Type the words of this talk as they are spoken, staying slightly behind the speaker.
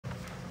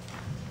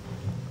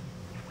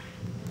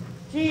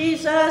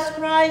Jesus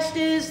Christ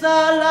is the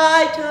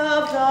light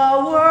of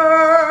the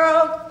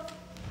world.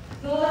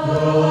 The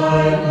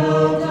light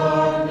no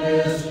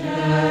darkness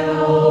can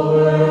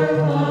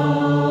overcome.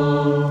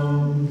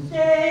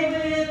 Stay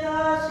with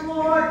us,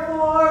 Lord,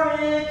 for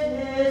it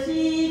is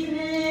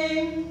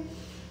evening,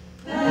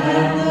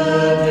 and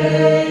the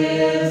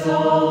day is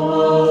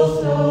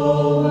almost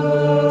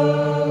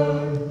over.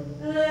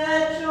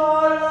 Let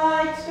your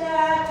light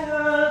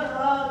scatter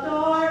the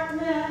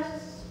darkness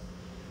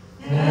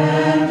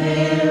and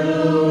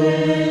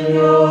illumine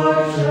your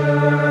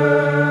church.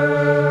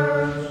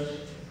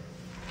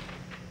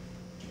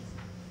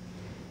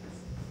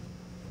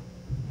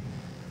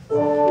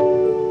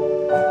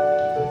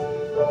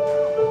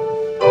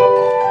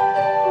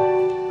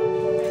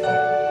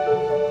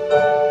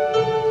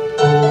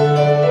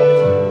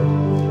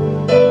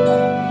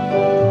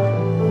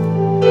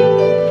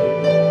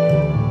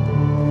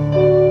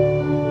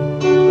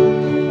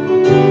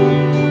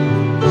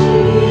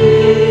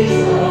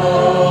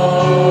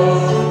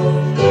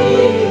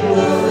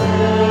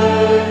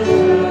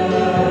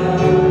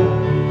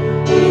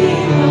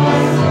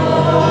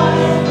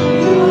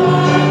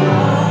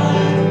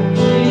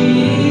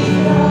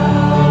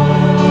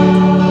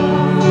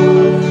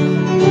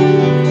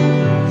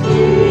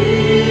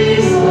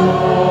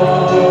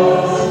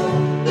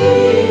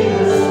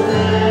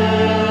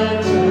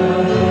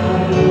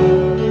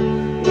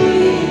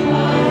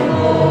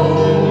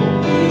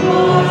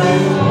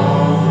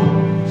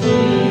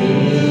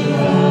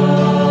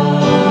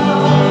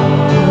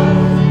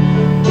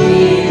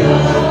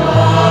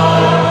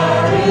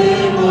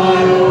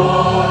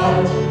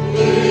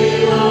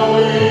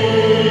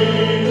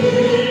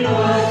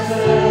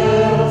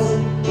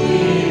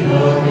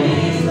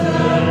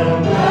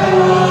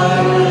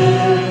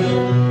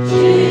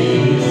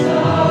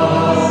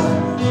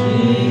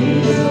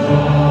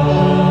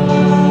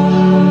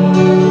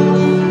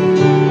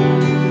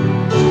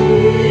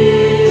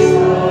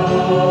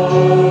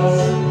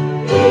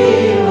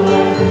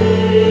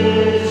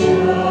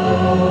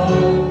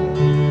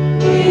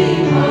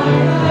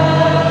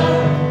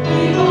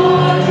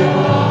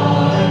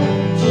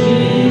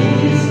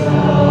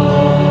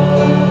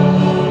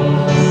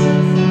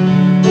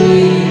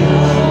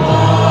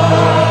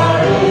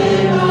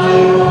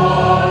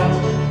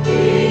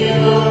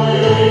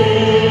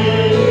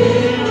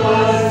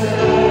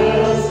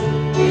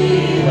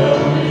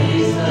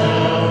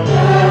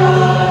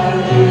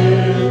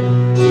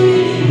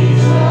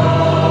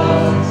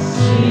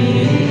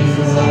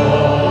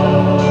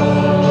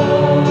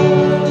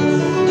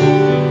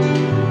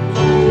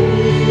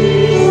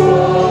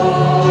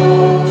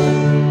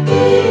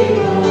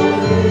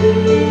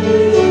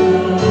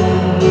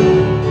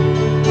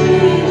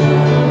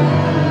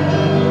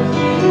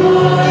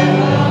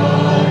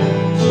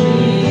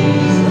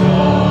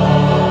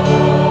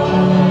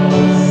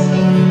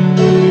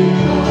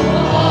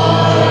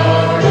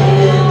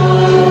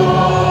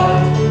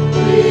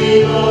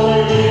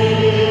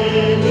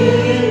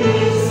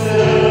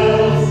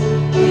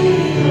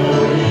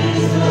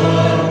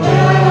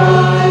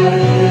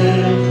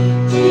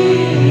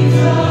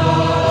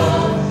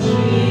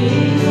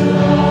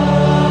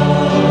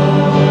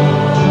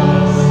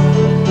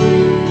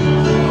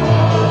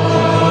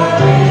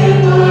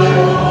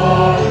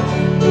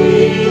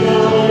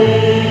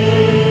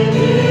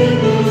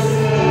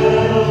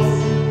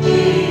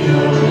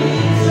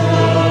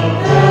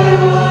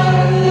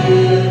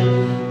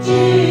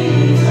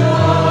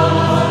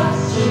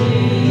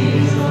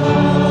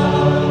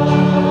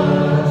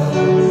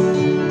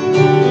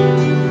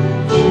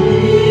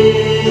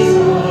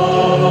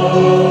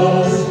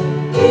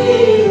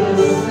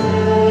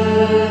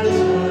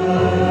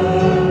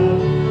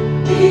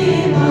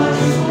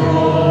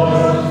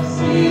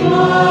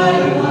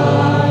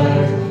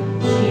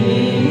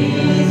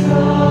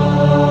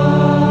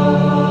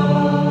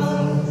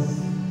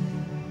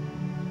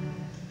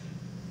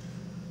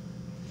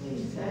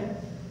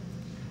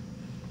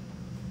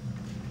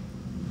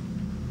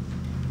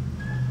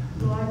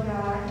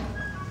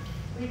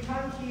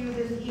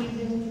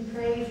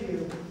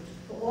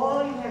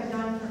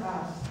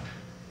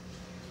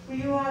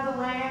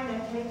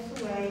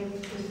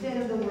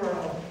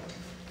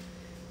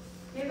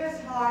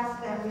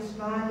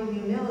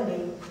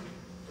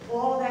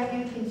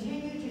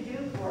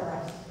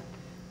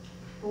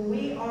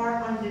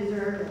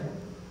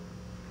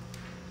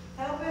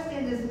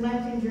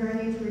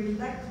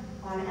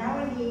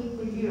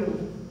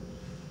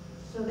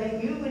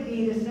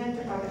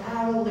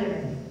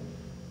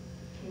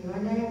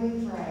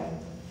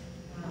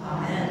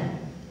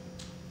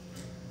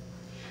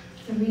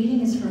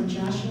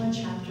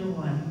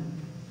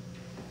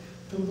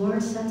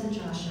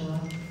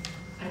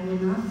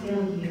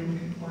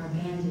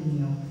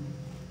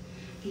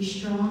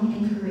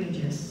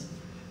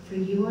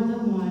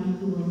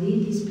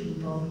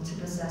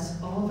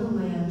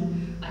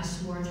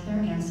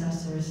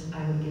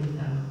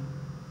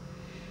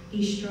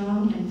 Be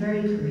strong and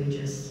very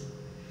courageous.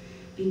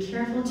 Be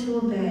careful to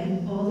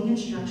obey all the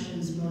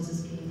instructions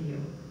Moses gave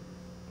you.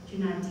 Do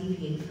not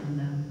deviate from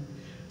them.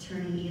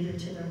 turning either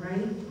to the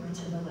right or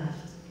to the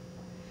left.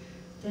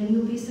 Then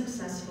you'll be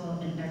successful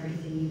in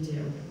everything you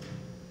do.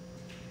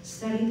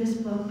 Study this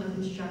book of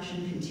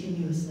instruction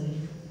continuously.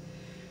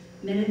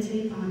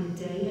 Meditate on it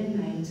day and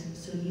night,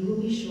 so you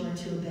will be sure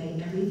to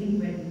obey everything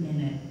written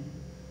in it.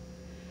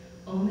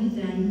 Only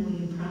then will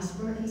you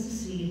prosper and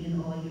succeed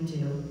in all you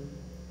do.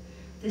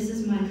 This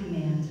is my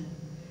command.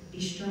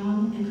 Be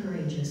strong and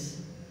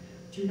courageous.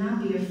 Do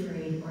not be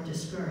afraid or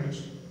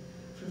discouraged,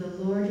 for the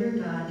Lord your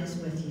God is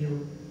with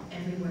you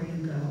everywhere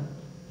you go.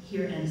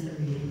 Here ends the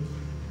reading.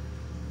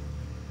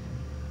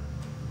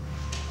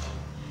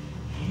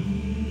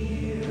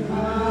 Please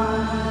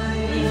rise.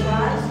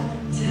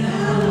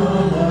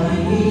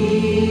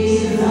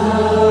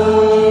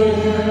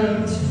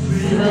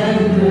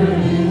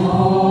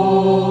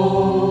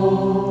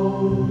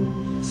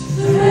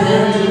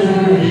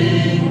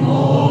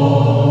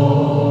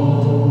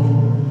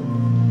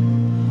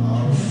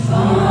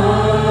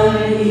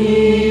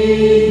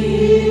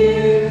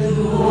 Here,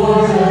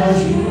 Lord,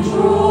 as you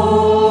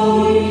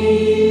draw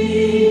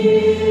me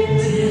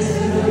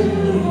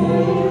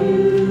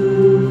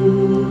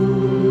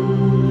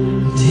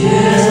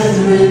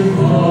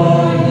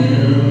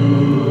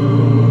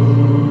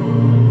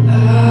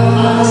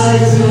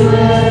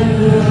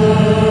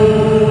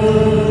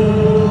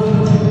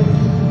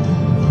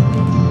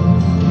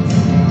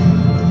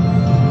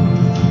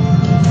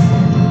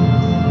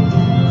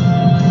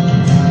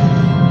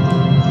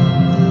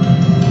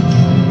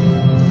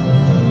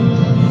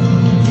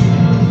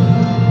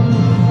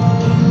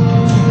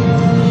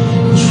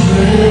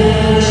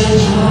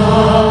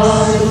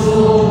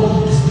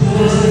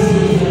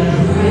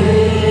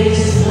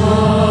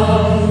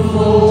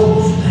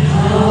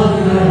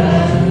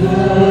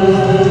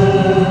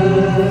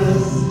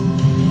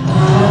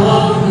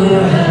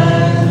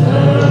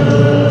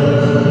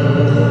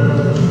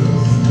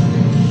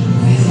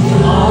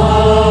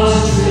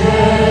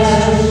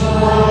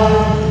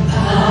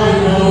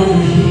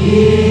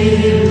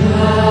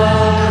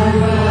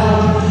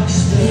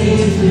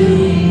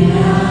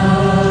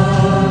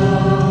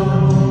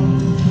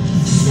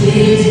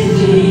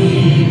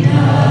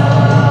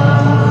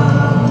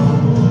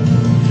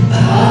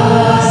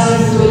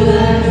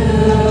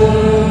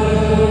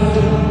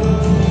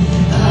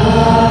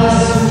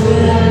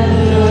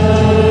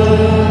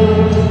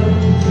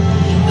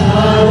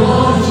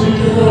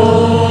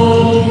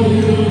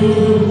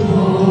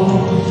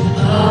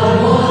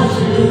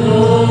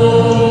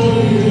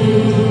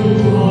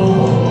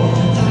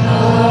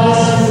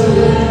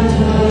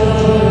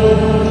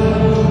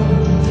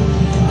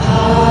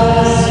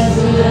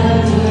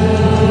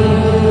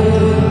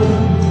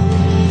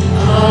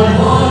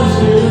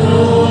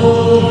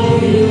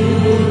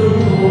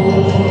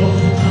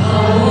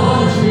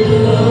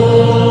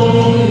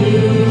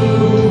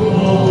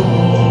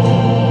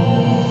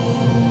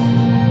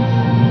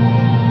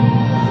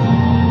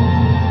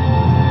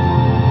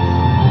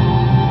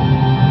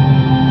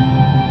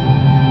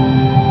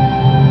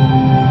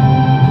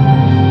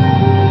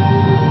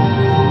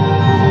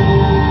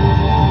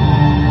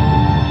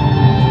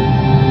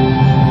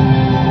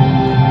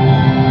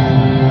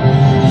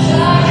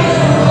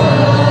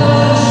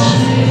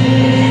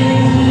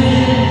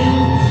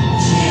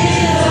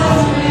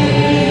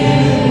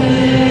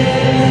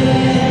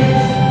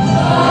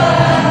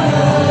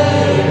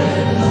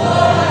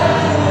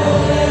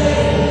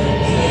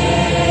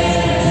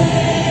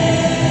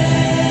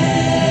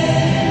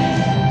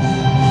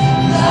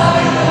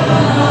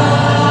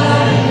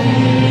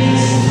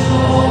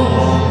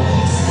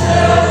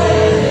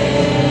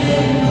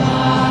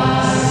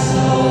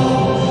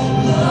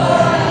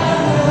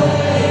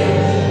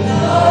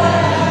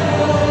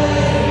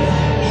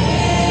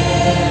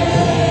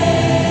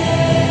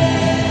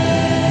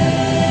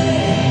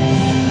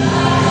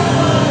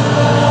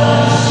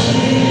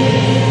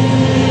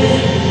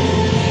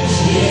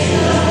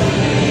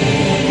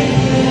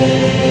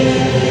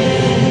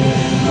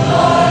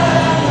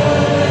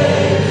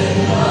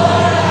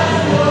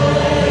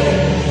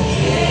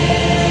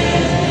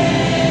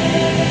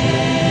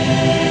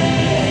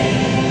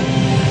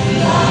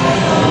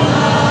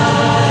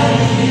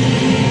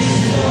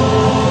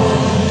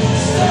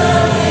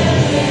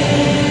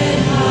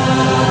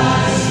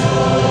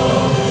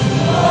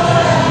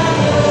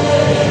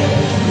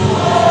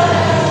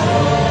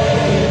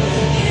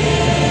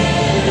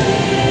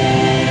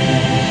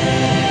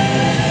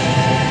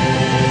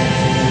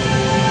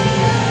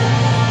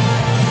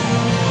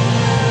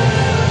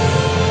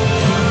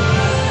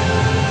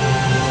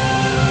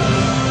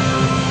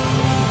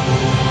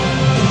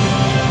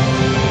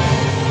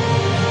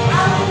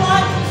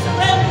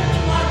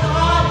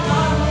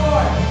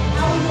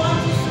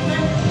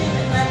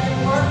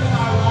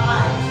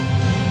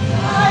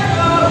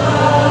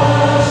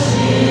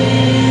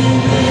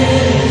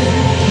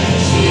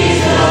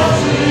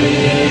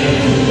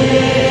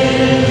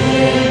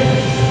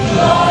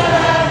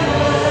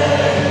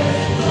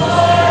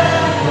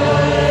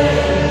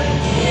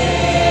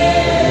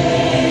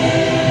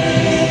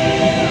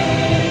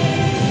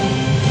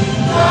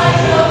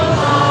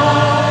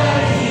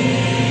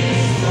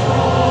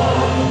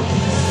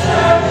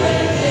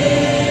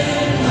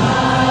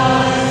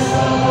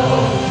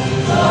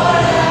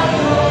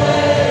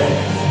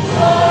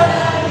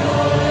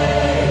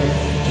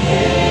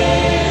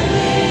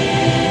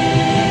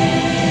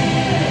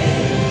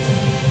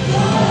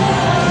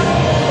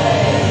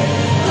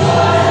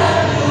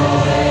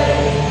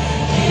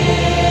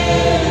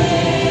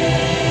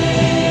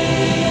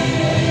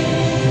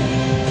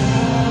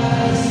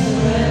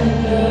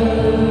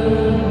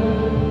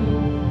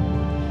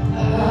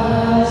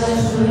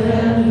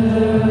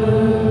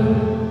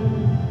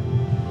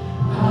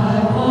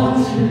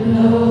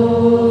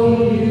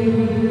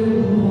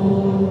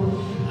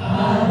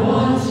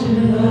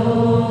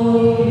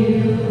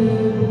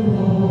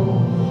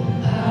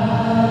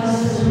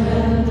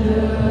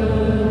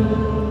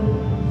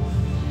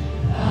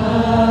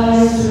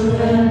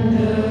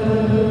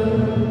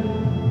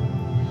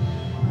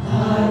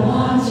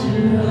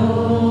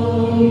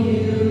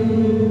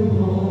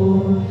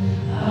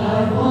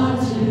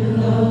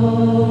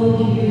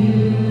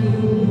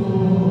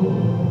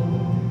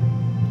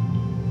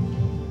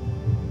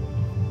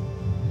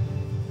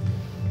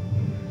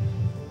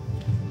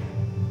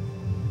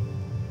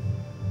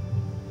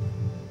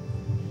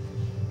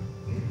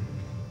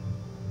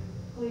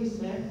Please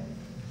sit.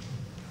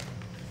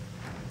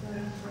 Let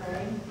us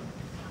pray.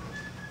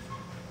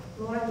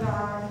 Lord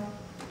God,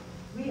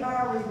 we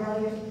are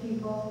rebellious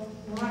people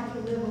who want to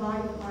live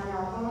life on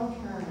our own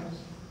terms.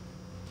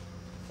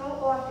 So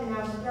often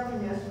our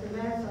stubbornness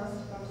prevents us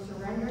from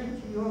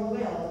surrendering to your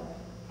will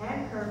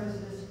and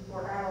purposes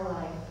for our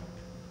life.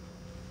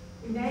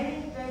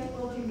 Remaining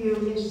faithful to you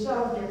is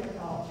so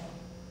difficult.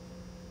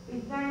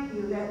 We thank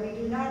you that we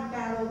do not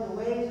battle the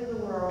ways of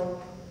the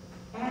world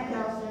and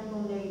our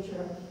sinful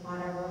nature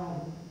on our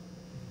own.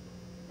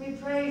 We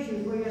praise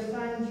you for your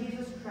Son,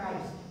 Jesus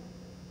Christ,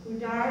 who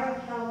died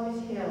on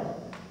Calvary's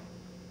Hill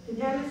to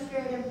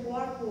demonstrate and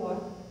pour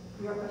forth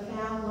your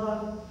profound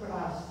love for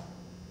us.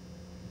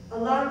 A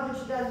love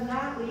which does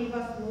not leave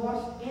us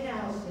lost in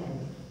our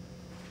sin.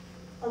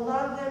 A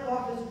love that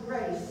offers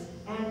grace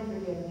and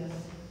forgiveness.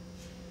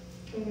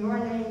 In your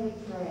name we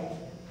pray.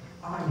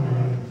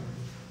 Amen.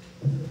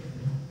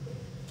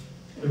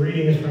 The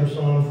reading is from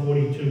Psalm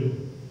 42.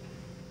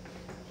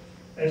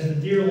 As the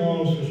deer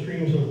longs for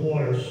streams of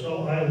water,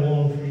 so I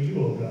long for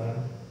you, O God.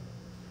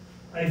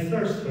 I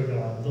thirst for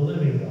God, the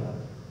living God.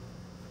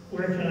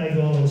 Where can I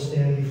go and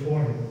stand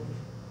before him?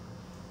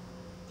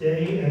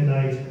 Day and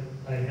night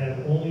I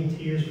have only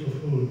tears for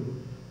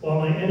food, while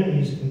my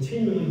enemies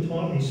continually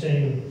taunt me,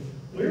 saying,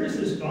 where is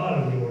this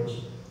God of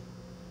yours?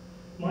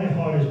 My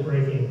heart is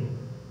breaking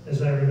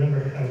as I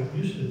remember how it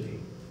used to be.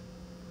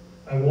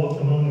 I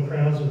walked among the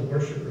crowds of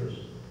worshipers,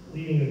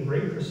 leading a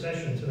great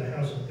procession to the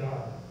house of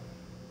God,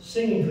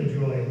 singing for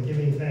joy and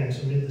giving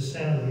thanks amid the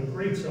sound of a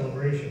great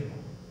celebration.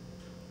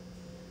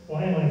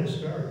 Why am I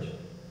discouraged?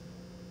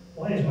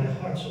 Why is my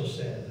heart so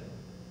sad?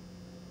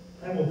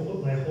 I will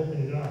put my hope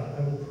in God.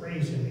 I will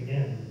praise him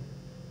again,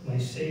 my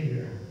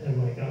Savior and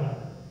my God.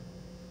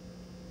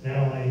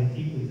 Now I am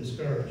deeply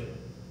discouraged,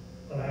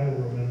 but I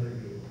will remember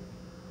you.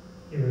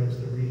 Here ends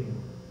the reading.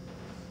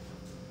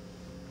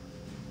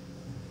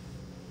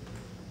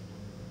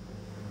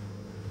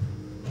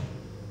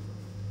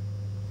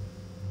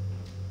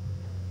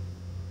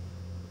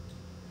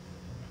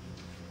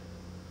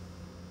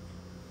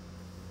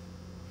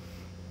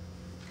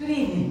 Good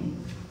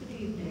evening. Good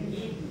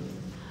evening.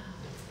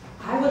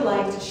 I would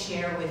like to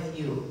share with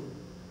you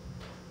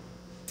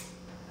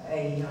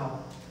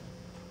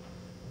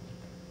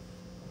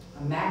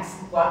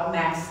what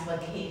Max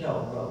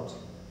Lucado wrote.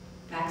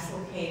 Max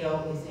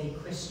Lucado is a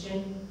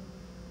Christian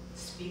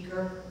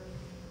speaker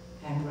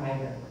and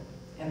writer,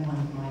 and one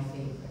of my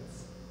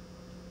favorites.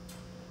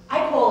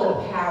 I call it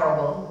a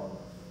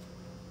parable.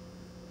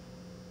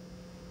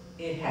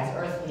 It has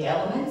earthly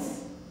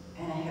elements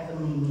and a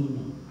heavenly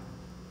meaning.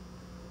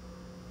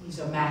 These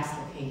are Max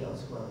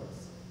Lucado's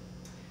words.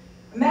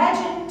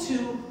 Imagine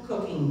two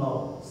cooking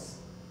bowls.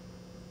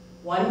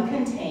 One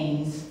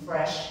contains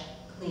fresh,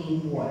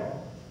 clean water.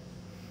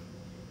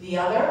 The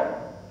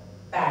other,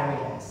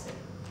 battery acid.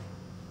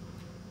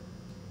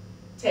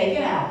 Take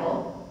an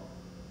apple,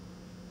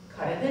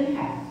 cut it in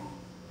half.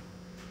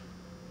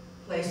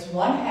 Place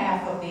one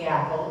half of the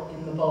apple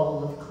in the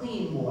bowl of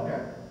clean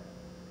water.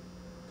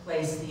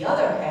 Place the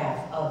other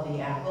half of the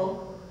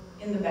apple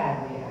in the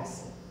battery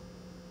acid.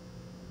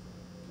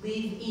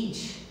 Leave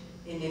each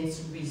in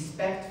its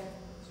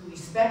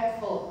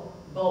respectful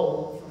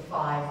bowl for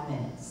 5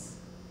 minutes,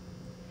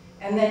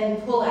 and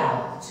then pull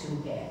out the two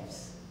halves.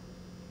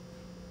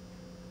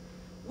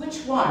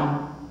 Which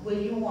one will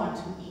you want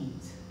to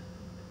eat?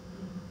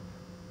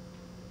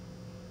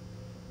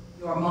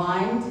 Your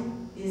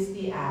mind is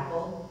the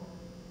apple.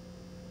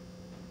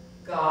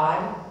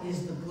 God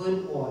is the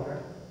good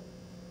water.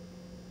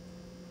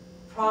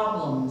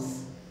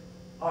 Problems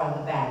are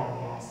the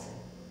battery acid.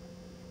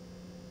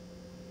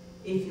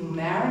 If you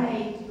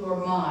marinate your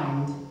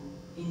mind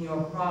in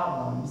your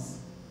problems,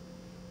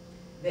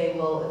 they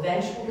will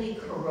eventually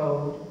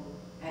corrode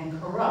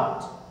and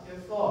corrupt your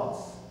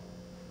thoughts.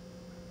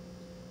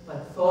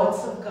 But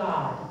thoughts of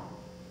God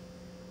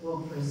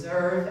will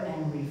preserve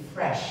and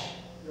refresh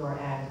your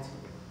attitude.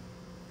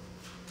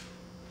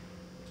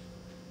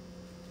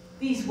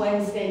 These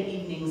Wednesday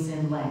evenings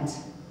in Lent,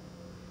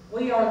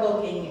 we are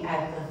looking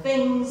at the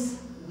things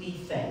we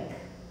think.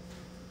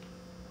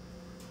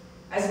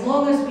 As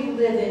long as we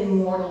live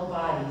in mortal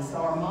bodies,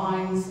 our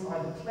minds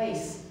are the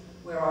place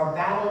where our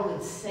battle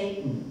with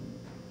Satan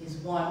is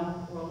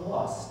won or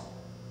lost.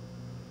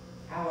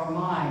 Our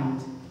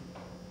mind,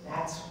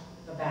 that's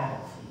the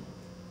battlefield.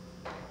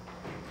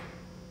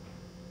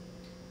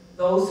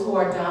 Those who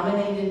are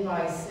dominated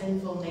by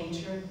sinful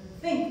nature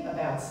think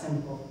about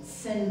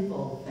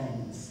sinful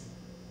things.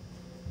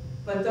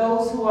 But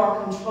those who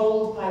are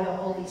controlled by the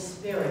Holy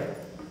Spirit,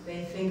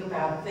 they think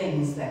about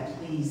things that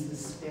please the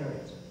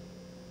Spirit.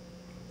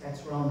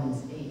 That's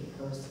Romans 8,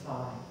 verse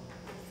 5.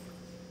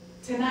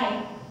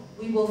 Tonight,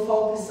 we will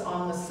focus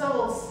on the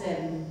subtle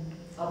sin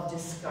of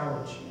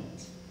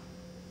discouragement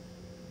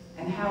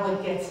and how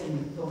it gets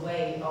in the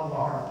way of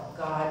our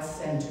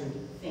God-centered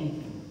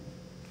thinking,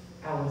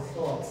 our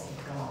thoughts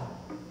of God.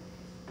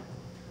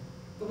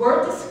 The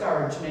word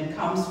discouragement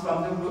comes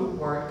from the root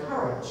word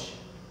courage.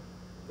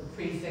 The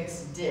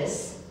prefix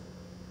dis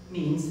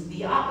means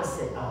the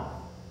opposite of.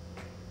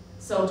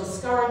 So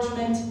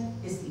discouragement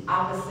is the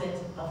opposite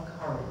of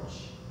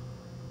courage.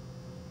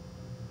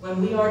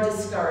 When we are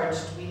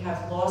discouraged, we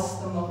have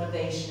lost the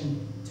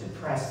motivation to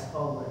press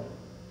forward.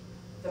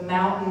 The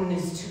mountain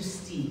is too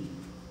steep.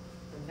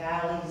 The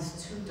valley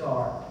is too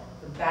dark.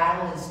 The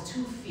battle is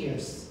too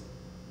fierce.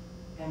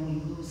 And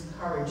we lose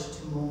courage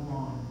to move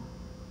on.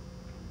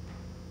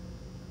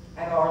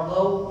 At our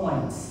low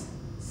points,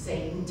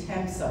 Satan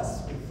tempts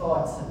us with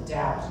thoughts of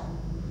doubt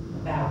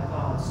about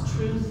God's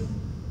truth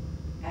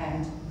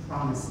and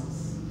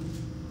promises.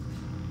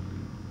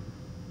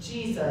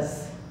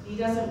 Jesus, he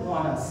doesn't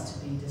want us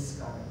to be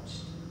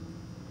discouraged.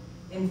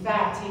 In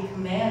fact, he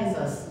commands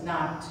us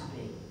not to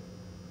be.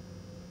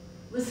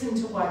 Listen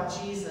to what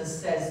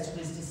Jesus says to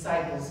his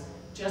disciples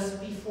just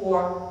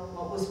before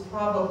what was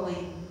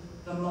probably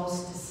the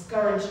most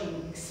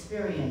discouraging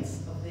experience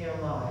of their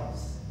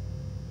lives,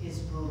 his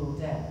brutal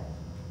death.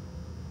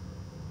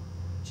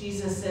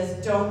 Jesus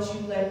says, "Don't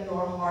you let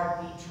your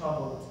heart be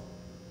troubled.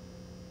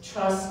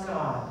 Trust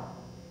God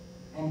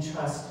and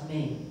trust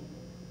me."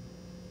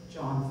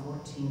 John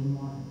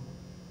 14:1.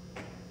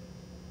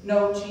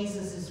 Note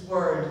Jesus'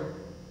 word,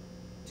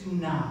 do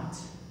not.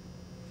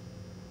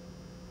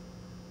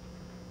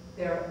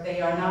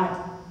 They are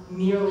not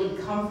merely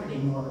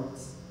comforting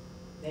words.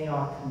 They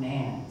are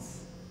commands.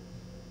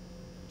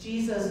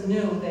 Jesus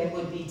knew they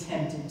would be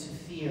tempted to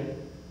fear.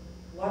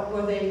 What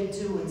were they to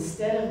do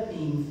instead of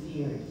being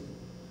feared?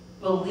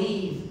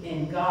 Believe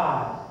in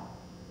God.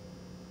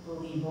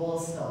 Believe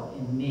also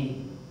in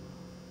me.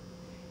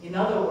 In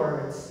other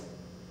words,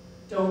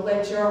 don't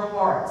let your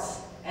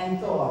hearts and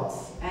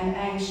thoughts and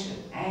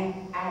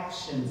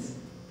actions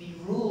be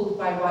ruled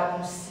by what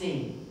you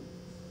see.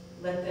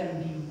 Let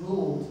them be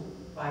ruled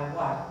by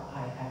what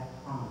I have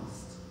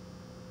promised.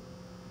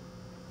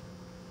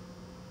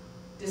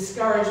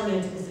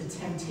 Discouragement is a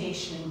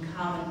temptation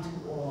common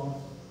to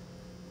all.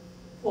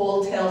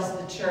 Paul tells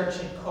the church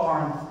at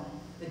Corinth,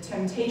 the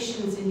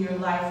temptations in your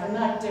life are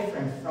not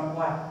different from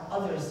what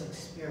others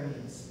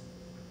experience.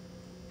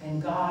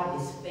 And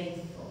God is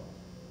faithful.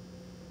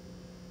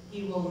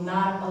 He will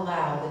not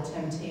allow the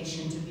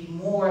temptation to be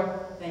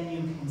more than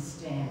you can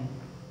stand.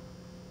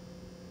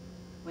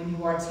 When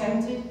you are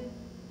tempted,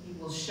 he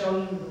will show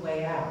you the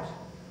way out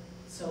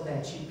so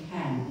that you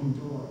can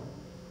endure.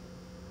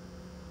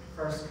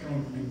 1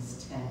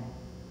 Corinthians 10.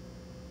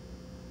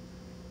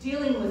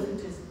 Dealing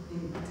with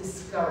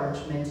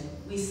discouragement,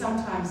 we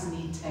sometimes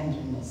need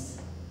tenderness.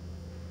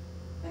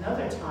 And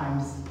other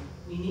times,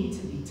 we need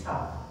to be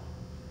tough.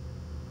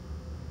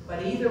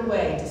 But either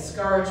way,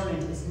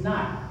 discouragement is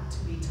not to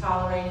be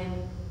tolerated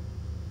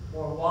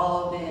or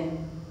wallowed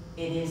in.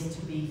 It is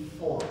to be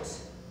fought.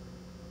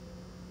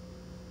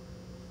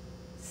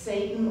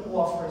 Satan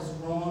offers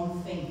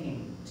wrong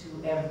thinking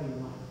to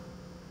everyone,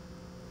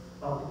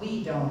 but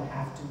we don't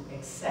have to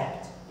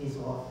accept his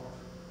offer.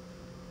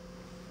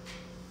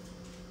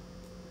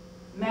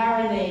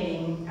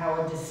 Marinating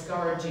our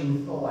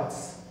discouraging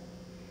thoughts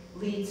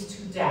leads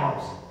to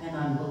doubt and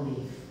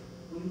unbelief.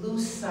 We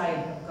lose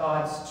sight of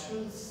God's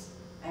truths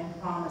and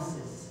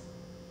promises.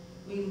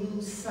 We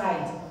lose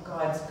sight of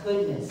God's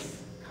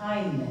goodness,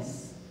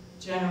 kindness,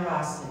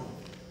 generosity.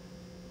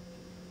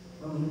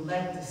 When we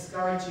let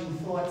discouraging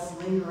thoughts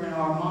linger in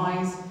our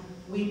minds,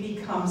 we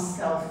become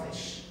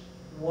selfish.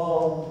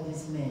 Woe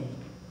is me.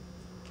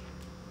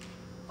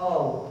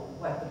 Oh,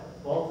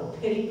 all the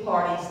pity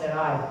parties that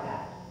I've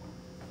had,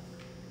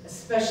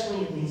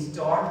 especially in these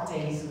dark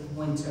days of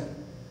winter,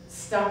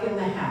 stuck in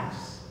the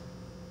house.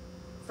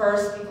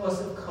 First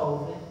because of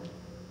COVID,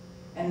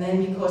 and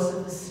then because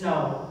of the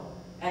snow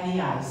and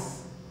the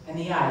ice, and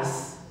the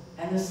ice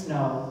and the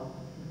snow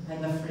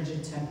and the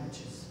frigid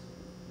temperatures.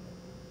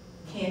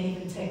 Can't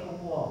even take a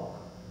walk.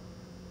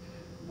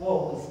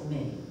 Woe is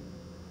me.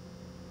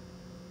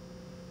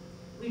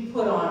 We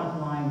put on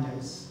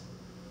blinders.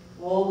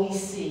 All we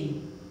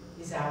see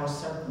is our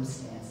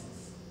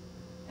circumstances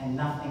and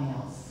nothing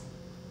else.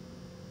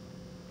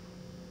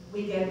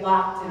 We get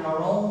locked in our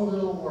own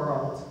little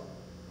world,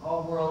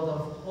 our world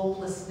of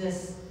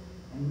hopelessness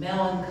and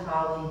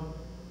melancholy,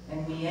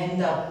 and we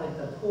end up with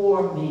the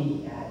poor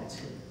me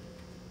attitude.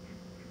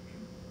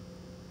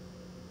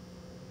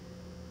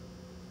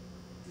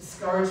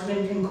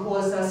 Discouragement can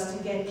cause us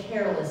to get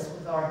careless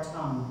with our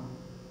tongue.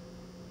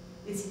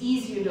 It's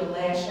easier to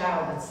lash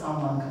out at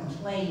someone,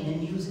 complain,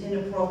 and use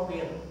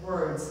inappropriate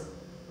words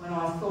when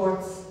our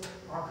thoughts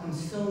are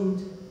consumed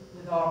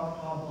with our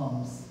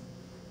problems.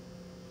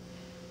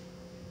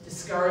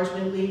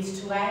 Discouragement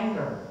leads to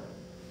anger.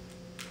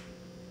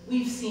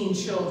 We've seen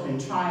children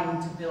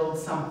trying to build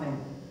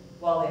something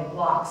while their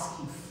blocks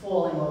keep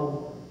falling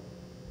over,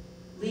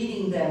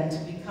 leading them to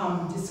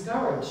become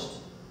discouraged,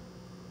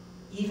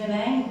 even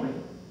angry.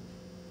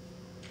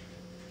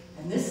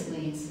 And this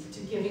leads to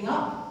giving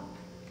up.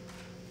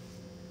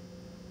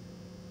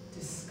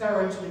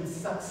 Discouragement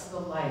sucks the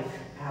life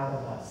out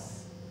of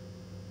us.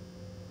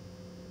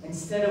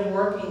 Instead of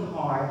working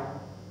hard,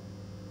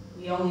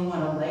 we only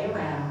want to lay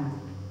around.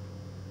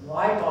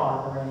 Why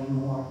bother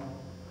anymore?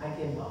 I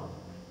give up.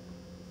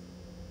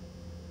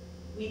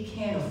 we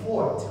can't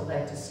afford to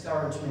let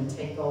discouragement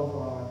take over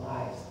our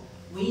lives.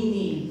 We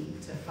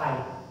need to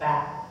fight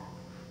back.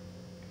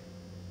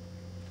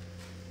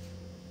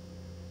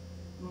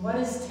 And what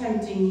is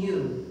tempting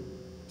you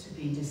to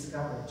be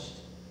discouraged?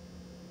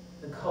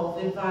 The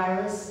COVID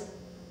virus,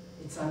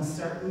 its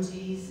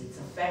uncertainties, its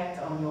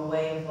effect on your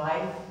way of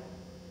life?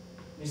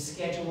 Your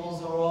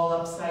schedules are all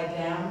upside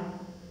down?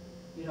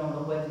 You don't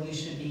know whether you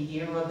should be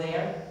here or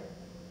there?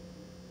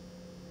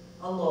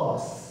 A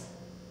loss.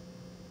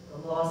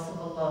 The loss of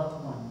a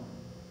loved one.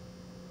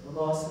 The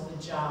loss of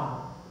a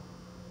job.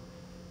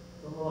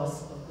 The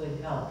loss of good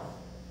health.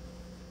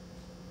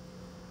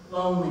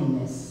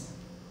 Loneliness.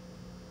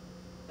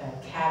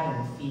 That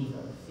cabin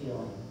fever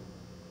feeling.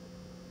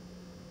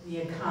 The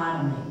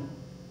economy.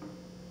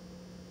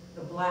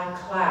 The black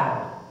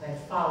cloud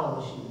that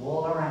follows you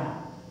all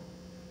around.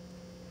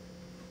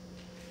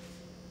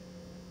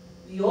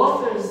 The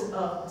authors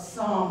of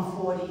Psalm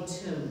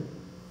 42,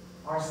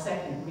 our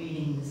second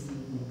reading this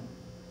evening,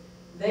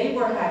 they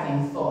were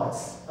having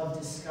thoughts of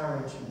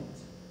discouragement.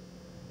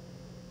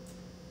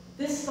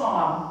 This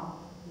psalm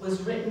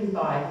was written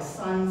by the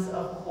sons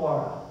of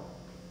Korah.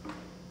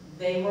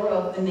 They were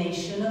of the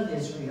nation of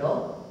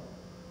Israel,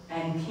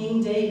 and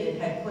King David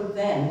had put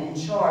them in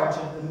charge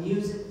of the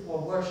music for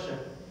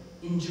worship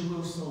in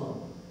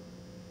Jerusalem.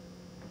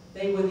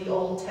 They were the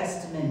Old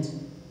Testament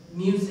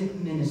music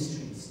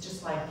ministries,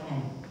 just like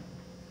Kenny.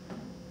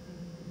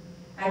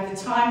 At the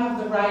time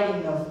of the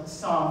writing of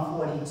Psalm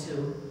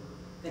 42,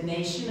 the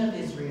nation of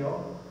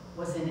Israel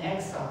was in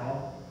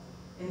exile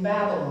in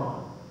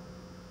Babylon,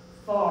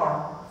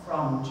 far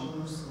from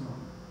Jerusalem.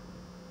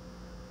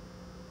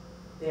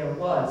 There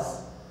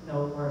was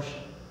no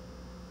worship.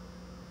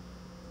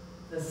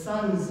 The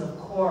sons of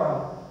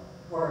Korah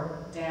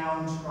were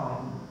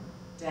downtrodden,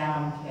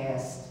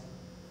 downcast,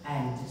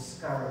 and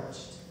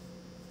discouraged.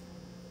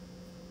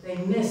 They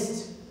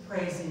missed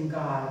praising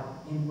God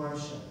in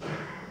worship.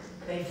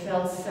 They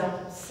felt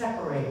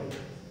separated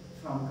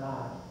from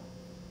God.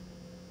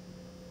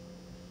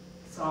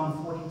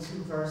 Psalm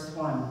 42, verse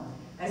 1.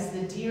 As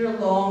the deer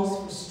longs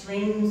for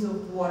streams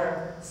of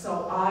water,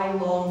 so I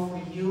long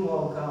for you,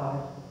 O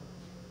God.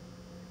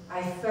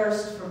 I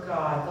thirst for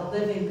God, the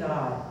living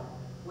God.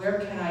 Where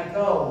can I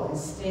go and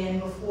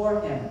stand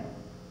before him?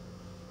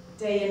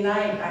 Day and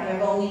night I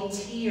have only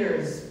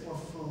tears for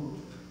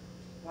food,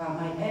 while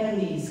my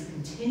enemies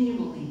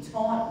continually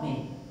taunt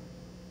me,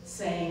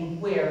 saying,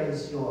 where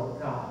is your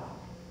God?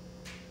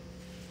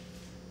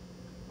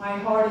 My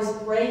heart is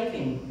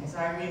breaking as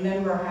I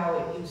remember how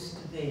it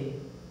used to be.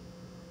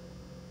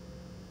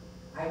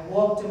 I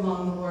walked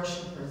among the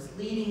worshipers,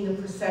 leading the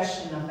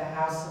procession of the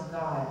house of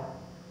God,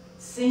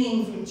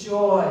 singing for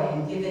joy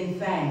and giving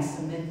thanks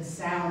amid the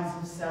sounds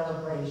of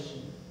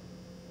celebration.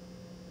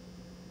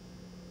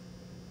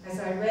 As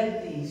I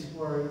read these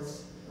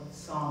words of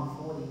Psalm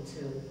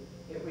 42,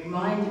 it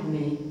reminded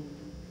me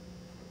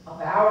of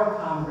our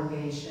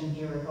congregation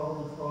here at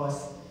Holy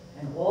Cross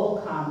and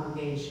all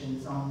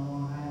congregations on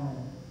Long Island.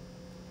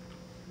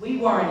 We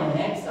weren't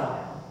in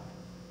exile,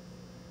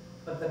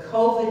 but the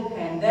COVID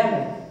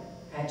pandemic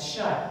had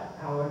shut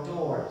our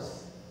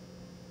doors.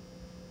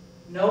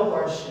 No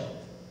worship,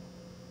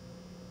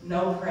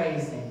 no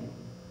praising,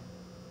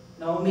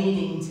 no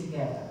meeting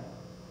together.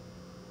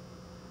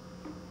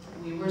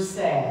 We were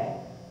sad,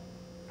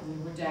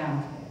 we were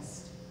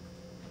downcast.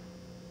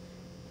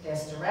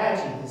 Pastor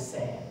Raggie was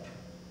sad.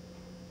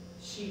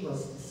 She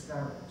was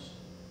discouraged.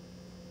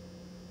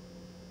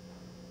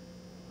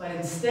 But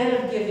instead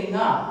of giving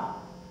up,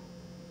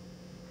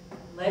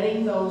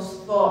 letting those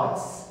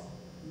thoughts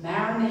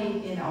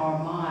marinate in our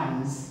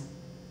minds,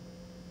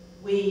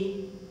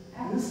 we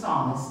and the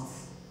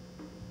psalmists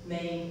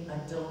made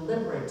a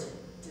deliberate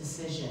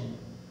decision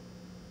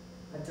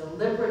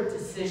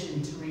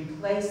to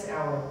replace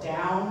our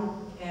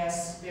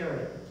downcast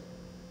spirit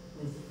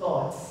with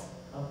thoughts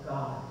of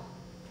God.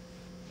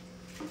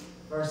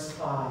 Verse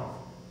 5.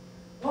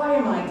 Why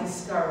am I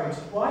discouraged?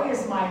 Why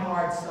is my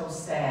heart so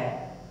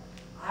sad?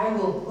 I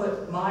will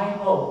put my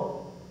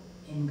hope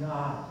in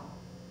God.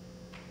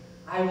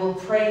 I will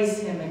praise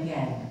him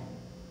again,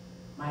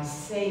 my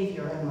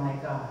Savior and my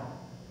God.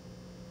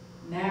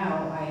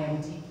 Now I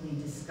am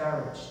deeply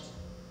discouraged,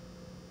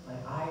 but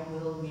I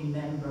will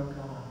remember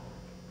God,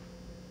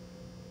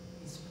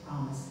 his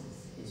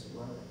promises, his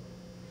word.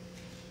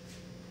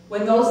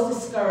 When those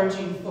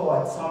discouraging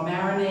thoughts are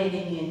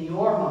marinating in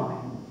your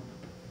mind,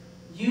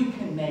 you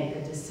can make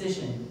a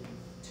decision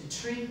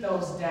to treat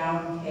those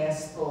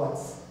downcast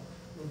thoughts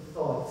with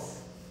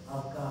thoughts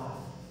of God.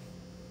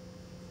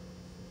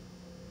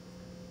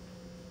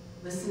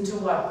 Listen to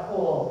what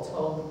Paul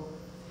told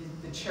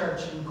the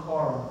church in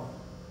Corinth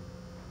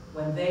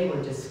when they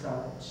were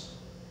discouraged.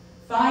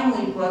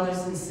 Finally, brothers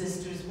and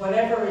sisters,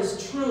 whatever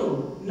is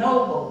true,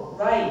 noble,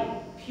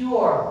 right,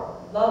 pure,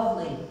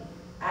 lovely,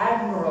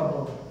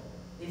 admirable,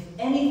 if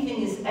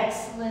anything is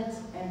excellent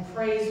and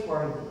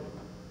praiseworthy,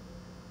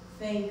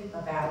 think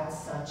about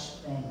such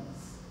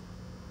things.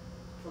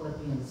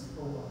 Philippians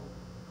 4.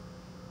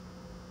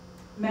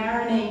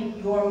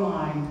 Marinate your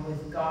mind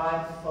with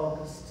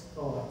God-focused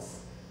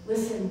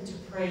listen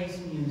to praise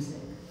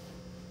music,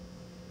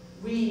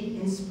 read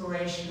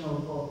inspirational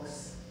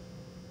books,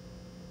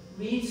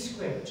 read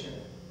scripture,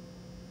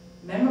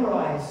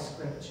 memorize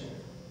scripture.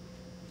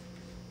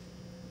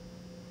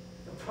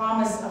 The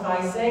promise of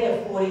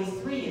Isaiah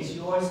 43 is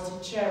yours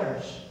to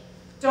cherish.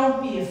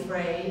 Don't be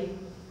afraid.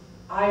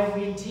 I've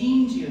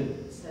redeemed you,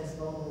 says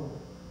the Lord.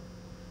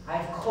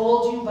 I've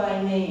called you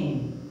by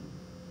name.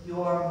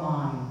 You're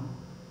mine.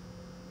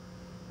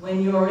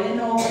 When you're in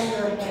over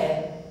your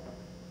head,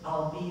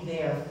 I'll be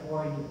there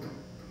for you.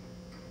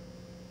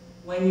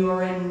 When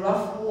you're in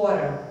rough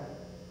water,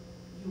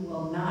 you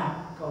will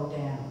not go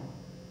down.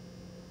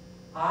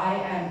 I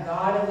am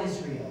God of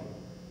Israel,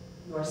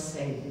 your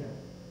Savior.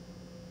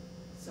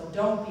 So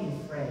don't be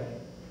afraid.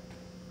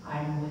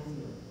 I'm with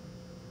you.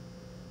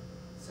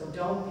 So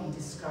don't be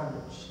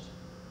discouraged.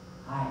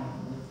 I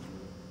am with you.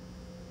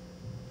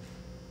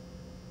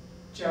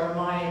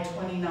 Jeremiah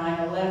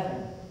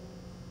 29:11.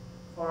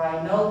 For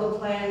I know the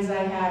plans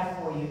I have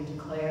for you,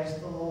 declares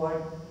the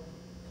Lord.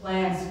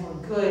 Plans for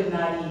good,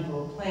 not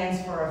evil.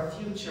 Plans for a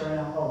future and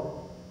a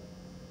hope.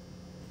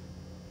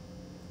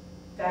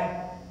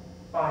 That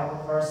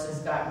Bible verse has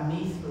gotten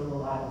me through a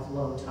lot of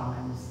low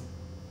times.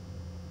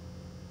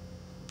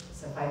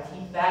 So if I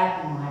keep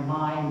that in my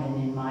mind and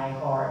in my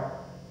heart,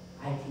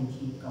 I can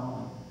keep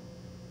going.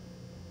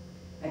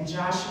 And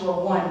Joshua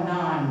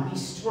 1:9, be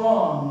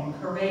strong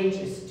and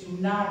courageous. Do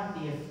not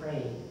be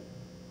afraid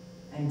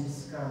and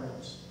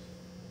discouraged.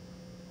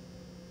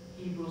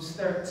 Hebrews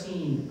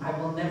 13, I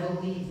will never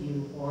leave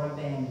you or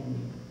abandon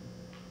you.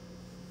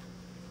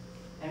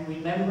 And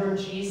remember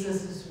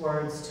Jesus'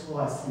 words to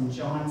us in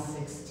John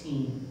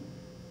 16.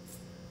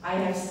 I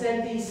have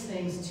said these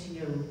things to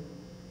you,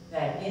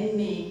 that in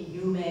me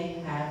you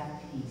may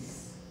have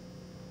peace.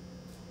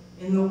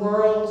 In the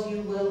world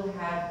you will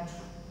have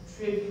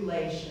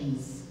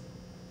tribulations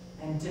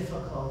and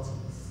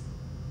difficulties,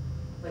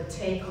 but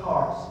take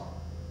heart.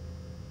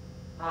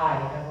 I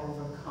have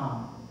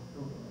overcome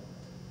the world.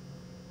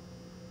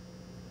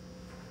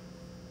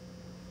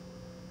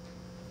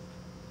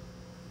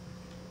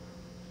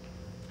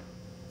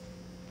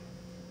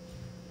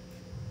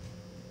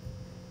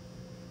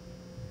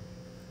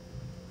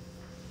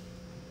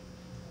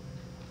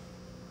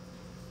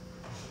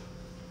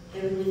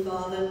 Heavenly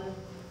Father,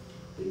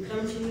 we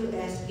come to you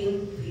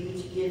asking for you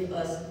to give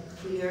us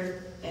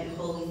clear and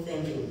holy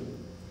thinking.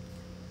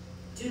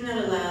 Do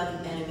not allow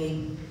the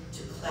enemy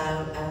to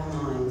cloud our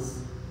minds.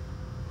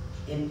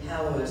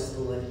 Empower us,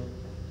 Lord,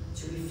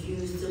 to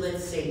refuse to let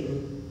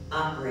Satan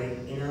operate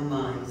in our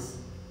minds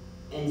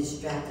and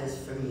distract us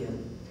from you.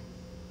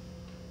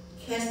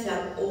 Cast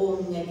out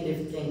all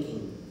negative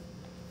thinking,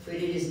 for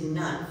it is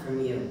not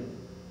from you.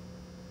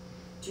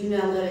 Do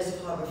not let us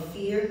harbor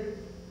fear,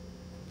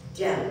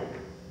 doubt,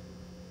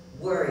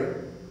 worry,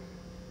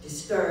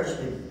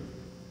 discouragement,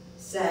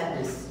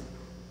 sadness,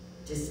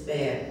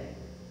 despair,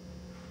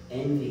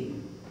 envy,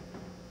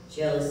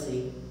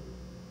 jealousy,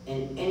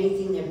 and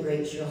anything that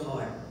breaks your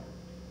heart.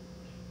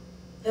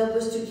 Help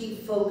us to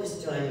keep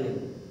focused on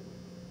you,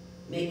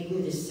 making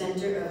you the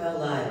center of our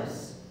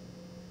lives.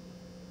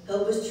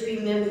 Help us to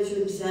remember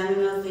to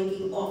examine our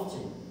thinking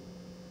often,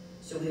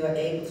 so we are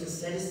able to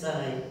set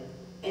aside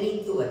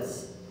any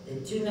thoughts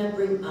that do not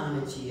bring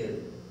honor to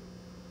you.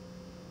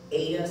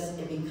 Aid us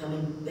in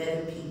becoming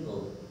better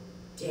people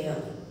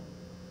daily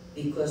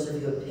because of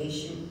your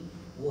patient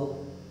walk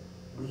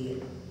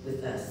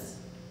with us.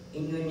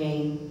 In your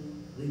name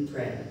we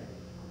pray.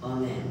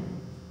 Amen.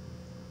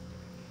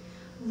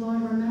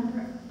 Lord,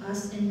 remember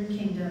us in your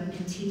kingdom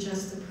and teach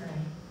us to pray.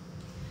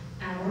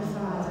 Our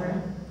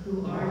Father,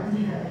 who art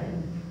in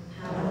heaven,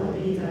 hallowed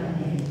be thy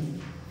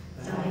name.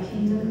 Thy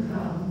kingdom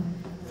come,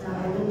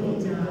 thy will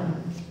be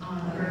done,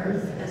 on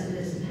earth as it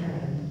is in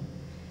heaven.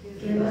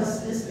 Give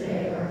us this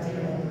day our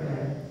daily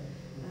bread,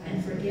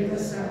 and forgive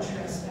us our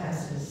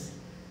trespasses,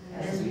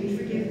 as we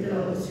forgive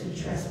those who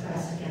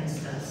trespass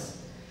against us.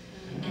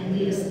 And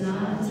lead us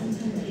not into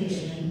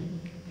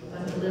temptation,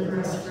 but deliver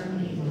us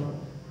from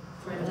evil.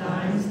 For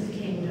thine is the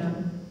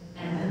kingdom,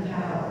 and the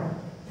power,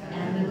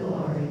 and the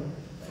glory,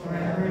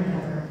 forever and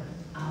ever.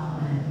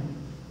 Amen.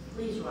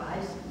 Please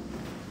rise.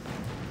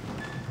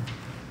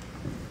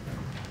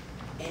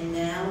 And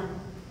now,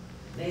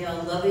 may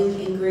our loving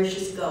and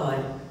gracious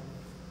God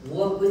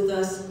walk with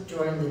us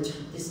during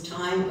this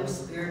time of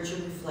spiritual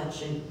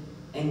reflection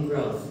and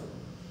growth.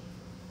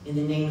 In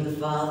the name of the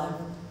Father,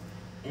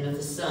 and of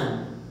the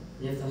Son,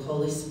 and of the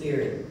Holy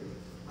Spirit.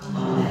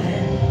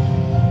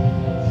 Amen.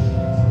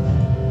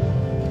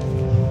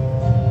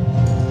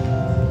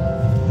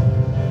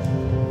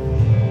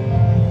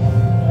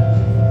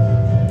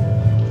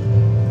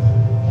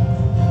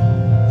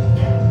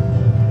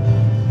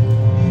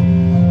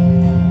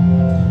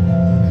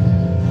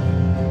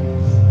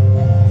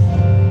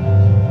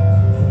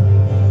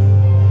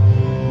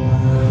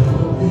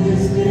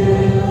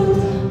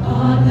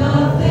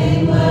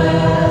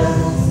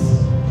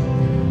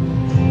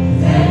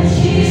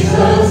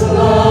 Jesus'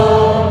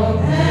 love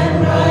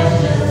and righteousness.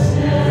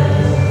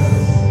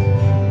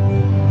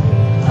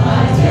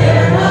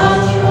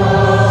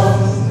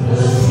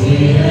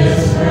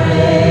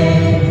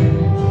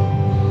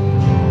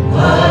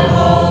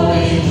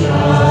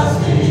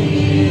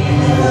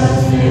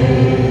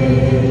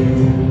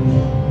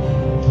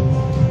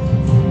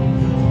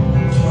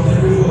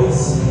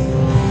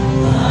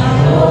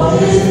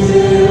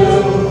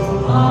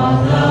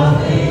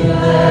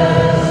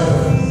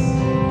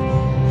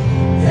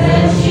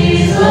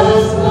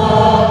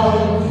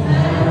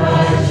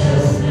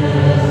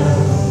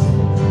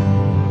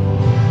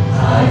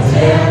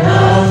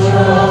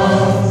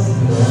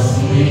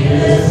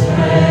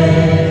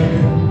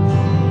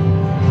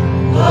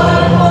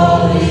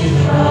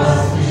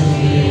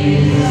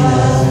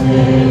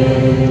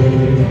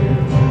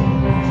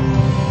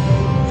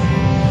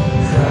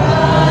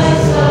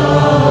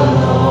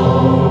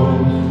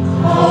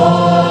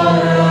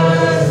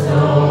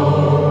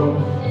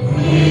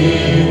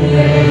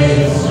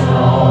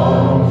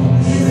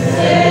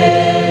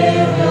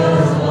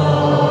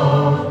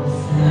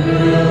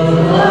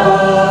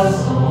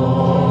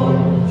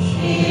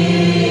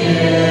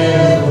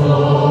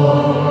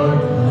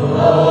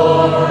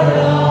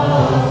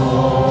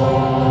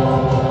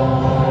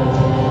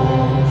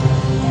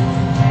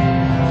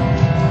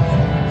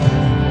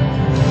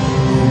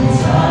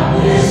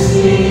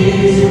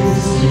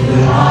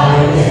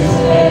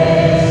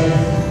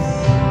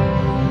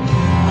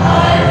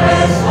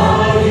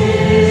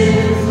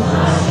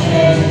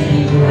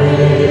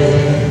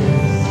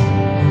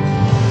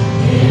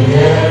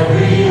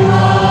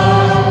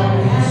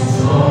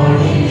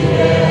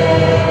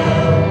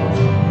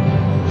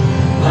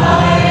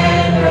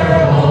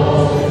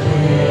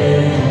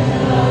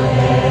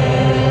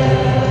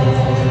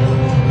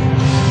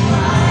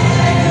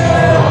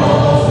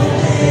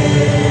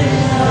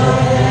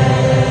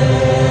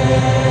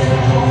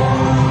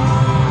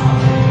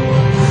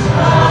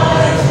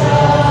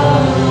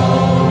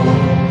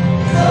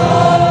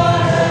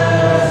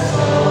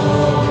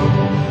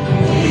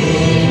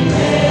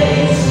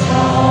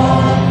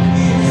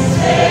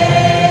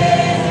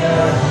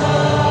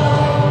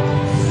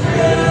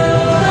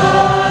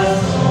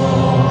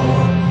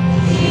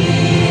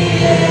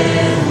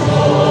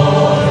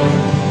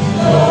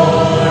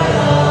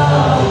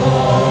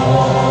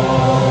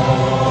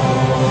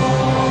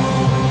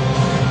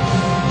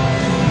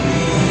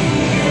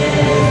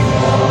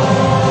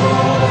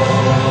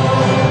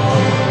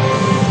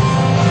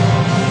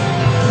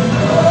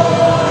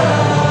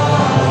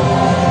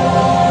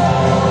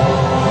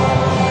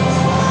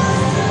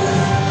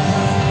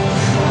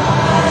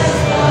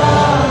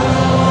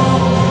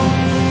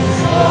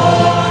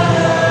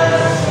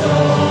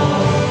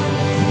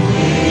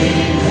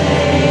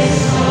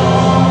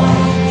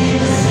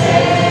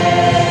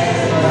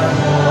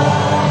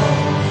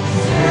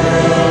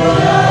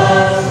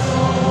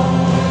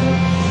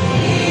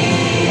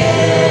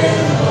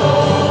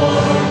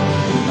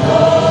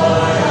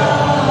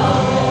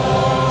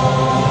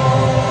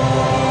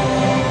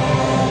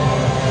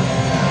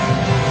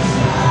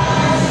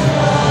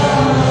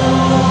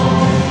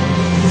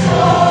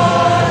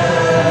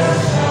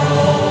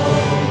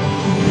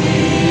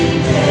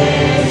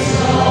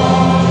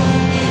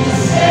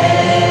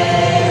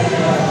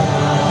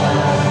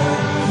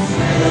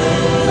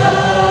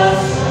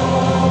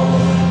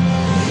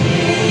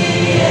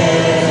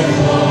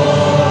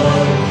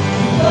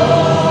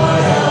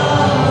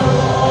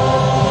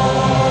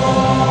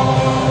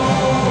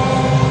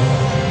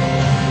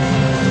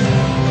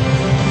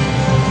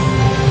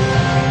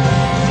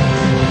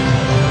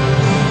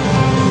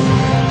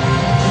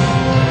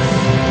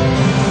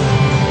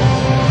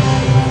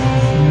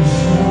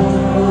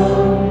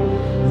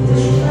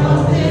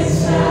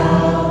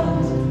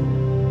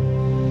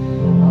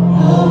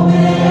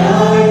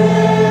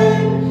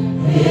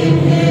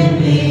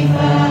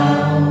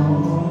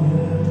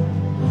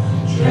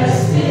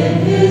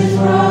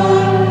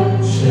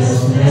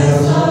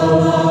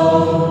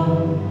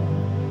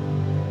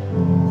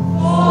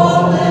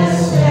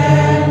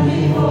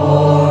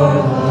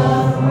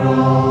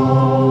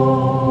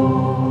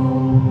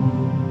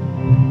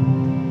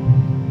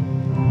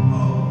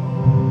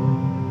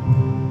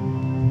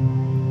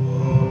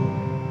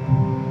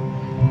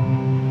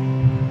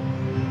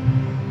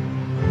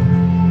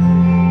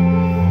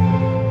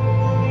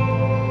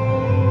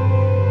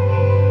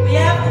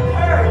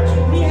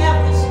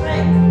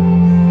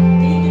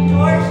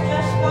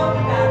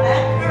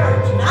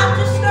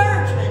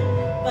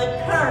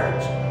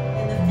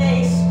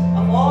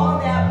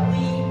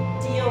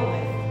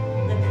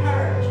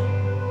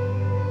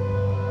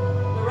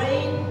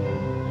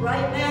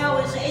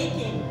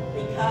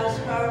 because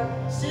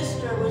her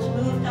sister was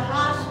moved to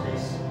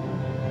hospice.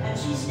 And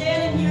she's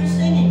standing here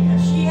singing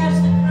because she has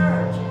the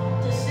courage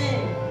to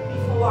sing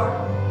before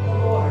the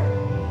Lord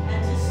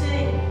and to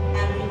sing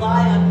and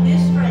rely on His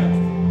strength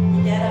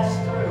to get us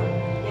through,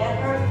 get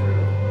her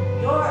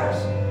through. Doris,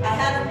 I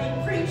had her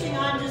be preaching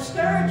on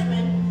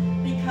discouragement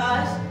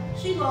because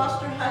she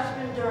lost her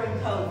husband during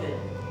COVID.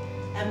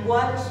 And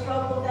what a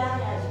struggle that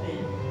has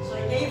been. So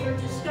I gave her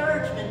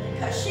discouragement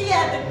because she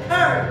had the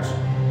courage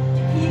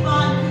to keep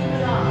on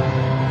keeping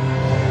on.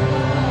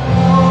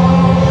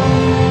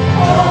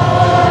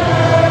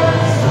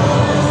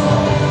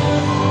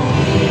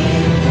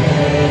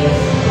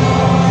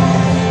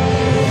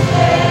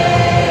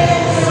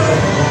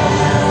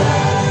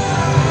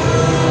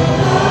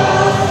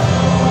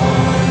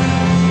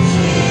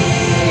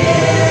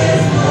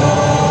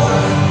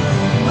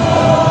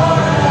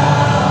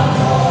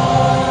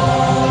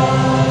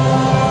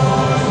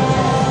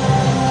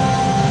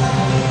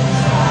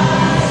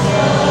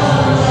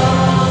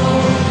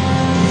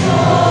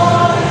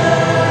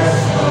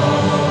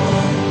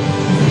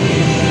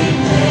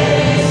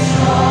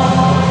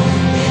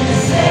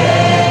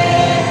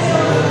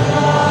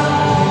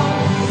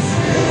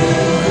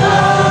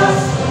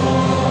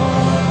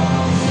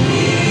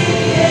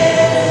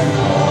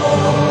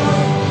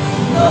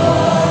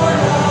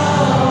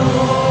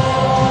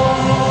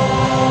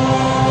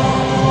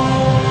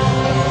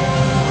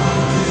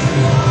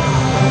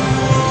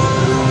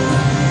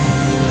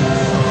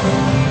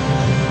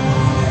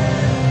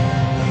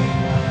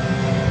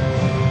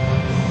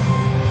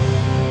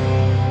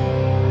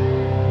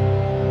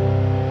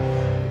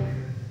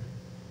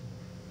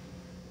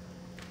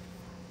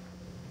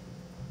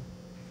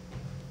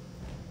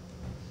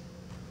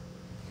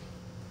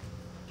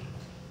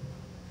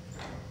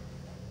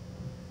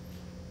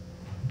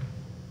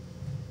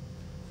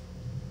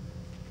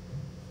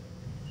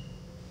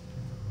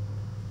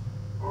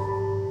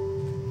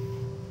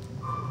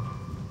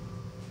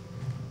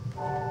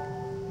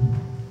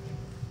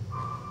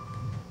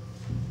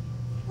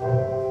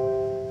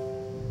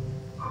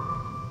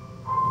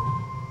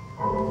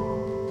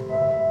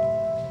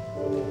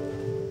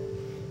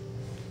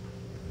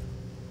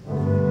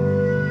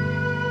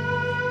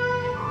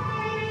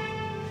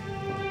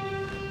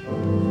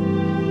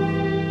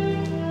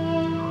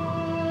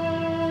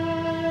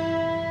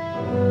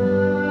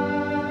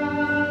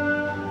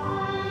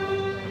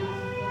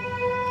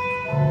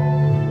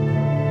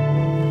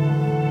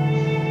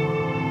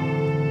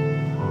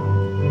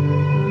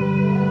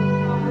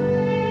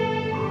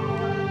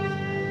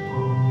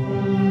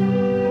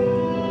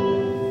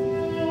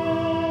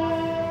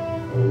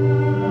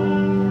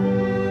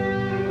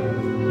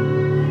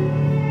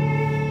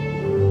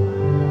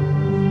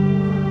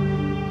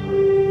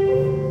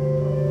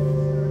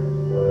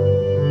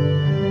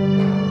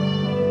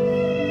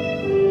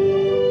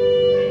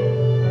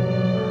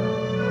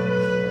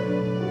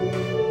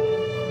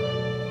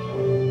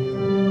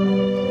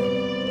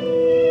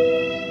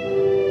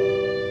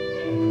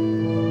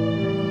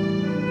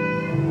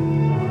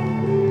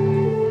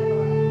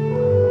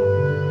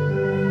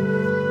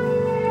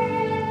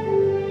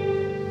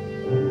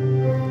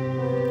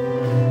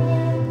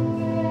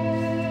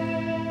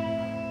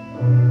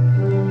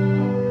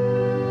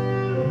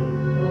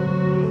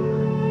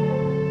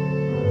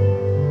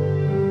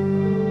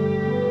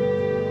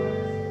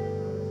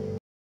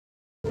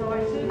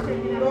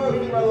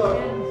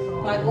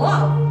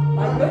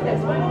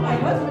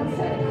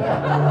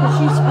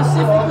 She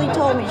specifically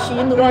told me she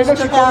and Louise I know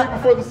she took told me out.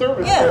 before the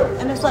service. Yeah, too.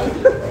 and it's like,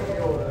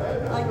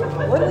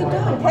 what are we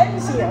doing?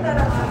 Ken's here.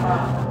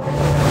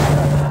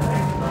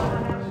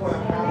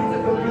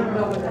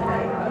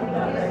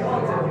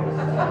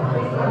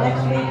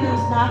 Next week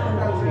he's not going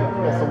to be here.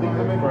 Yeah, so leave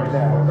them in right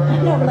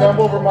now. No, And then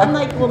we'll remind. I'm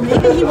like, well,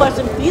 maybe he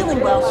wasn't feeling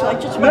well, so I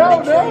just want to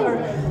make sure you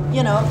were,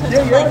 you know, because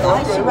I'm like,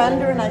 I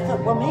surrender, and I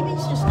thought, well, maybe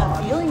he's just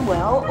not feeling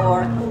well,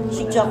 or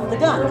she jumped the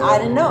gun. I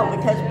didn't know,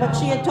 but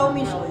she had told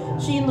me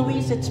she and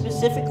Louise had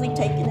specifically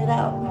taken it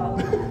out.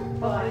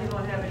 Well, I didn't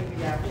want to have any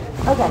reaction.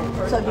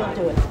 Okay, so you'll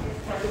do it.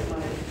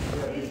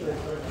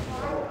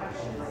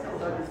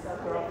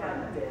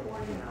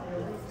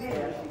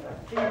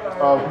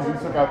 Oh, because you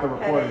took out the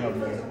recording of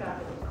me.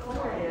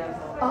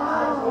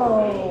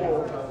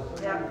 Oh.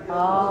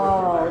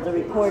 Oh, the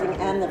recording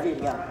and the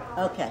video.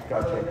 Okay.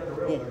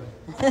 Gotcha. Yeah.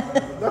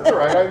 That's all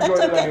right. I enjoyed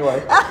That's it okay.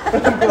 anyway.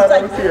 I'm glad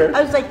I was here.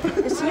 I was like,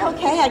 is he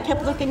okay? I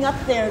kept looking up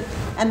there,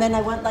 and then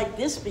I went like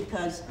this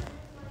because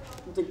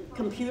the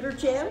computer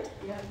jammed.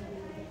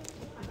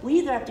 We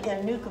either have to get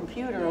a new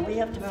computer, or we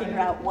have to figure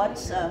out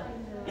what's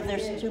if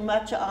there's too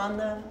much on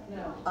the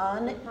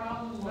on it.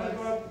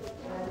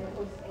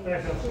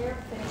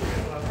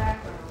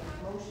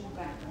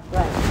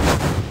 Right.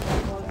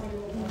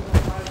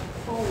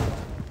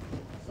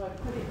 So I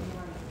put it in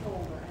my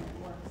folder and it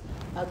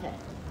works. Okay.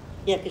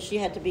 Yeah, because she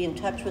had to be in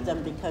touch with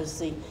them because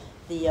the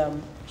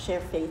Share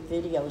Faith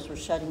videos were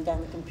shutting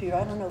down the computer.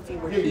 I don't know if you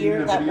were Yeah, you here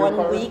need a that video one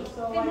card? week.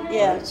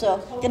 Yeah, so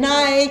good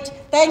night.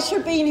 Thanks for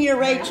being here,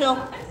 Rachel.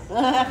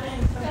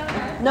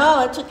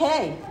 No, it's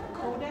okay.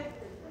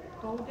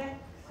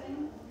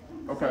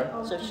 Okay.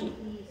 So she-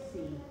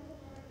 OPEC.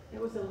 There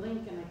was a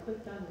link and I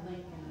clicked on the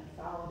link and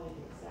I followed it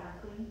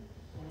exactly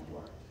and it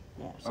worked.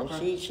 Yeah, so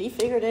Okay. she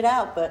figured it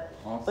out, but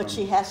Awesome.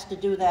 she has to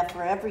do that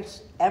for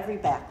every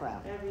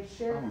background, Every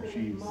share Oh, faith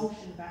jeez.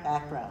 motion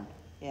background,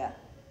 yeah,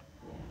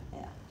 Yeah.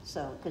 yeah.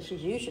 So, because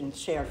she's using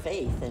Share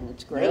Faith, and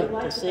it's Yeah. great You to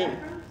like the see.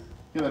 background?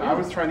 Yeah, then I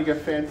was trying to get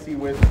fancy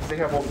with, because they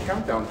have all the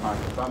countdown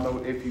timers. I don't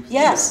know if you've seen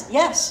Yes, it.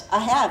 yes, I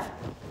have.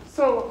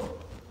 So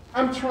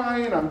I'm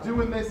trying, I'm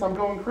doing this, I'm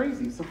going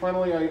crazy. So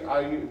finally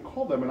I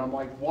called them and I'm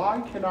like,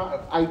 why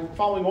cannot, I'm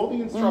following all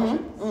the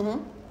instructions. Mm-hmm.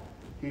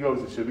 He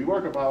goes, it should be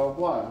working, blah, blah,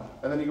 blah.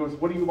 And then he goes,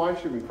 what are you live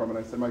streaming from? And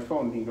I said, my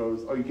phone. And he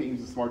goes, oh, you can't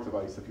use a smart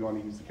device if you want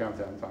to use the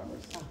countdown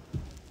timers. Oh.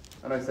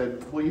 And I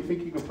said, well, you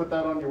think you could put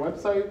that on your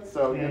website?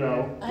 So, you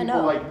know, I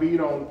people know. like me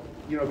don't,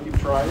 keep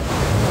trying.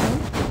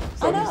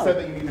 So I he know. said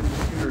that you need a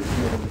computer to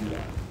be able to do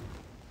that.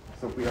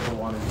 So if we ever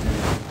wanted to,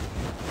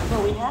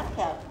 Well, we have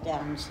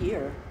countdowns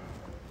here.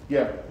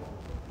 yeah.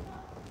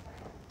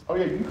 Oh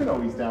yeah, you can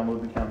always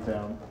download the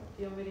countdown.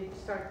 Do you want me to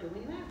start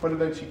doing that? But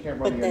then she can't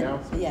run But the then,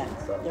 announcements yeah, and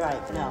stuff.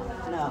 right,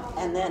 no.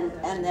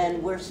 And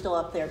then we're still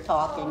up there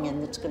talking,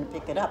 and it's gonna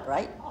pick it up,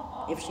 right?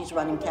 If she's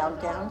running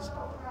countdowns?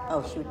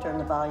 Oh, she would turn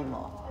the volume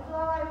off.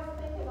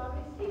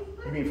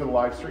 You mean for the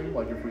live stream?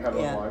 Like if we have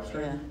it Yeah, on live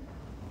stream? yeah,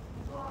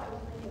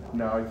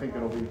 No, I think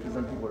it'll be, because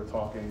then people are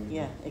talking.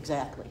 yeah,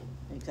 exactly.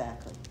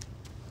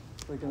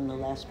 We're doing the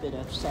last bit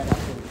of setup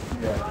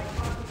and, Yeah. I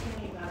talked to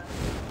Kenny about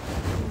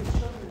doing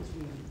children's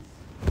readings.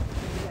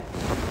 Maybe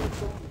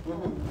that's a book at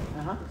home.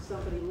 uh-huh, If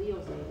somebody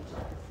Leo's age,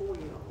 like a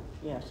 4-year-old.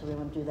 yeah, so we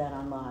want to do that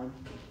online.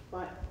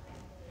 But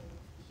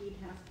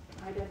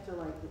I'd have to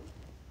like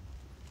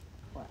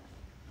What?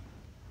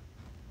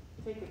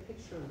 take a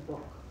picture of the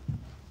book.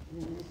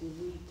 And then as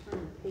you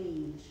turn the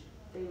page,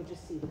 they would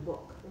just see the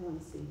book. They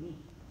wouldn't see me,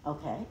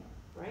 Okay,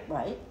 right?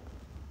 right,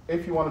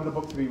 If you wanted the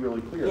book to be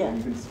really clear, Yeah. then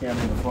you can scan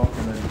in the book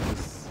and then you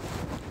just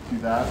do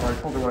that. Or I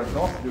told her what I can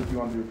also do if you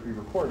want to do it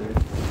pre-recorded,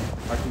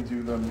 I can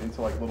do them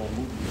into like little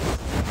movies.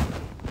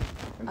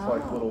 Into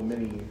like Oh. little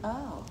mini,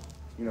 oh.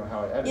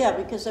 how I edit Yeah,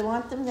 it. because I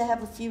want them to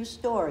have a few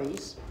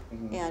stories.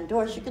 Mhm. And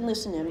Doris, you can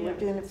listen in, we're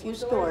doing a few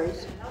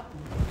stories.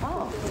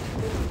 Oh,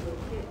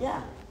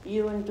 yeah,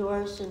 you and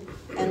Doris, and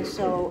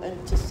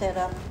to set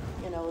up,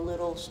 a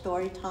little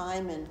story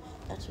time, and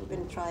that's what we're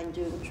gonna try and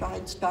do, try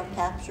and start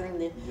capturing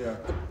the Yeah.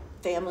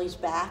 families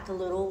back a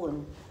little,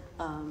 and,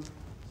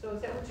 So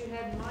is that what you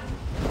had in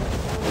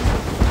mind?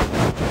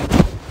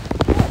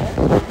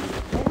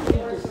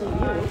 good to see you.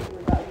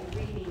 Without you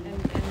reading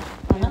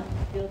Uh-huh. and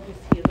they'll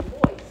just hear the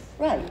voice.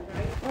 Right,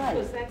 right.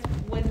 Because that's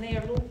when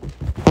they're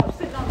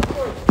sitting on the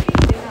floor,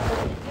 they're not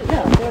looking at you.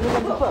 No, they're looking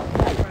at the book,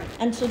 right. Right.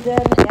 And so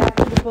then,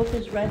 after the book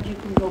is read, you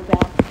can go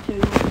back to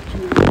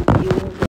viewing